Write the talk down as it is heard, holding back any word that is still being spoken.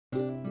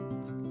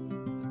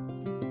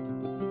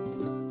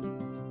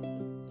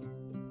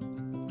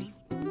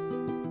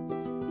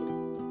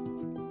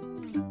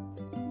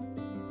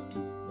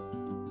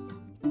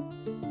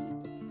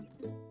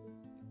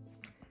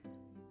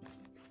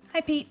Hi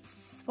peeps,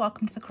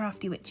 welcome to the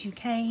Crafty Witch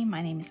UK.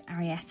 My name is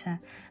Arietta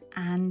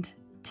and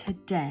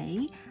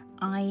today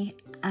I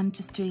am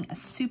just doing a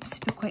super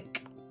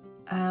quick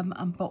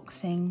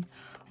unboxing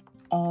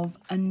of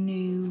a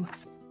new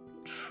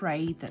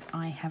tray that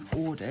I have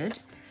ordered.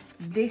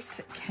 This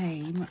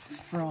came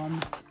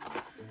from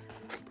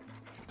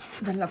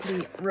the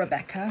lovely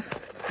Rebecca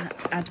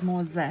at Add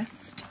More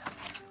Zest.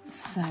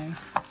 So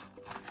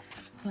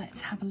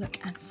let's have a look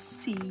and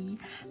see.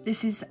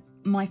 This is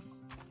my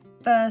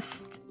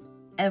first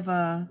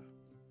ever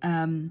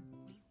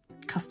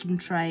custom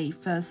tray,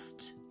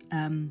 first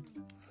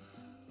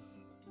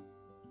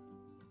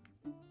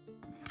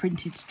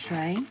printed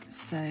tray.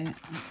 So I'm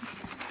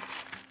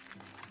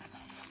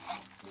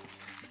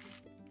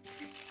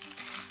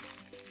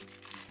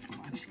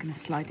just going to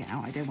slide it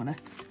out. I don't want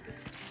to.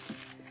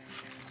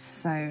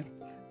 So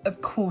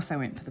of course I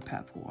went for the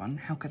purple one.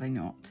 How could I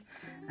not?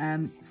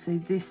 So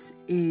this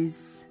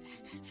is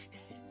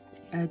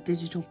a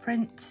digital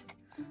print.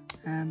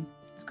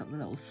 It's got the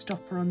little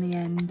stopper on the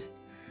end.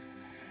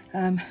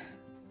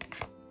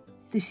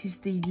 This is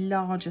the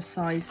larger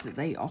size that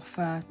they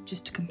offer,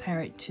 just to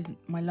compare it to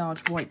my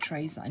large white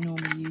trays that I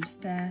normally use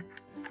there.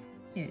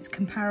 Yeah, it's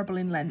comparable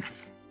in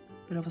length,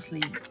 but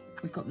obviously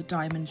we've got the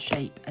diamond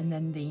shape and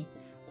then the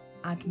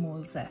Add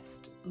More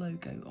Zest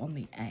logo on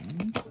the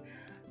end.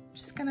 I'm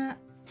just gonna,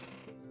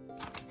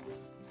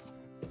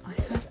 I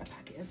had a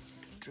packet of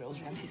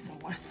drills around here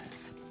somewhere.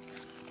 Let's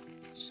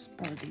just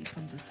borrow these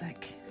ones a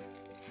sec.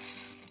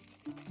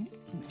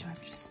 Which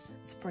I've just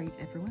sprayed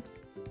everywhere.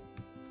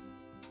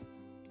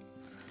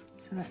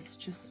 So let's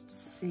just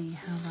see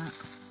how that,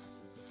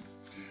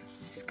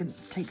 this is going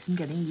to take some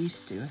getting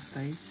used to, I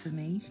suppose, for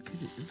me,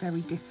 because it's a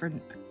very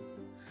different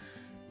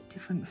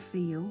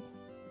feel.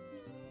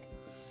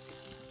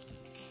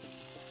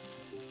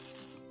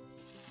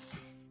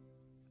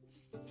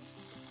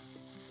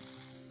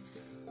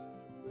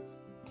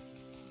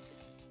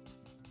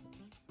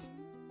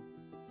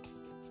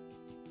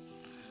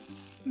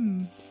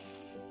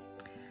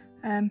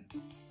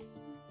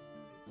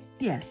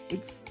 Yeah,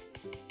 it's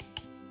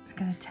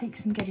going to take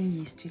some getting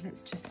used to.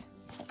 Let's just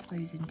pop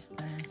those into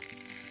there.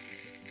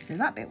 So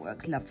that bit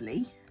works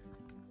lovely,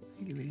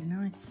 really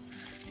nice.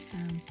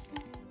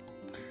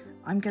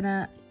 I'm going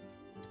to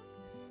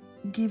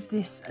give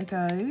this a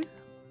go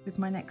with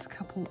my next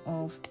couple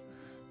of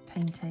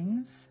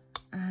paintings,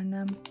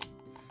 and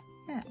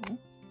yeah,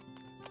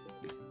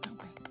 that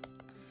way.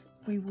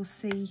 We will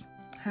see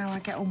how I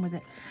get on with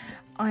it.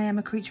 I am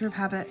a creature of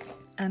habit,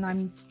 and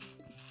I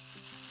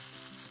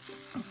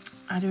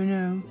don't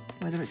know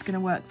whether it's going to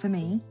work for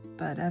me,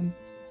 but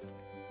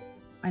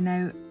I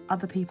know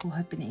other people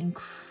have been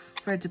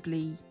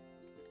incredibly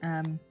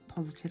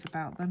positive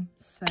about them,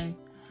 so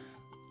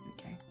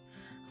okay.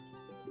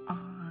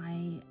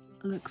 I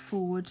look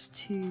forward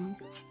to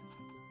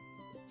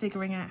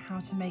figuring out how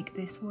to make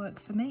this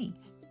work for me.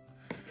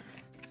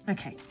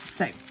 Okay,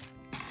 so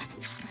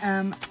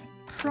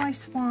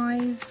price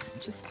wise,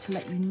 just to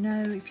let you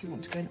know, if you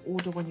want to go and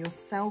order one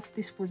yourself,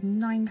 this was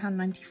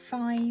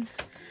 £9.95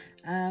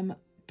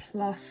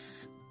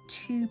 plus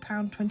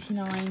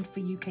 £2.29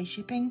 for UK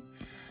shipping,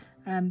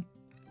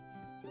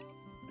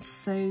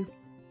 so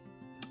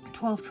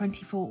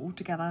 £12.24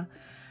 altogether,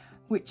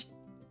 which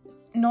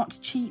not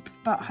cheap,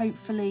 but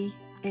hopefully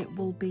it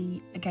will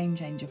be a game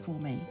changer for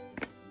me.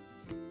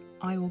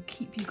 I will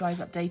keep you guys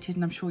updated,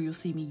 and I'm sure you'll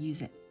see me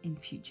use it in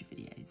future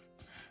videos.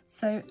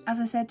 So as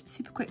I said,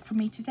 super quick from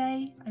me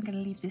today. I'm going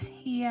to leave this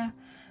here,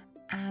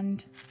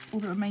 and all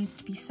that remains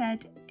to be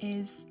said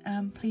is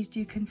please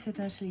do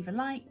consider to leave a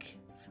like,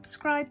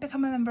 subscribe,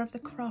 become a member of the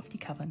Crafty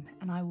Coven,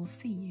 and I will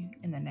see you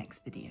in the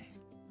next video.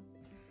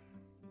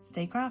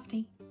 Stay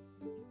crafty.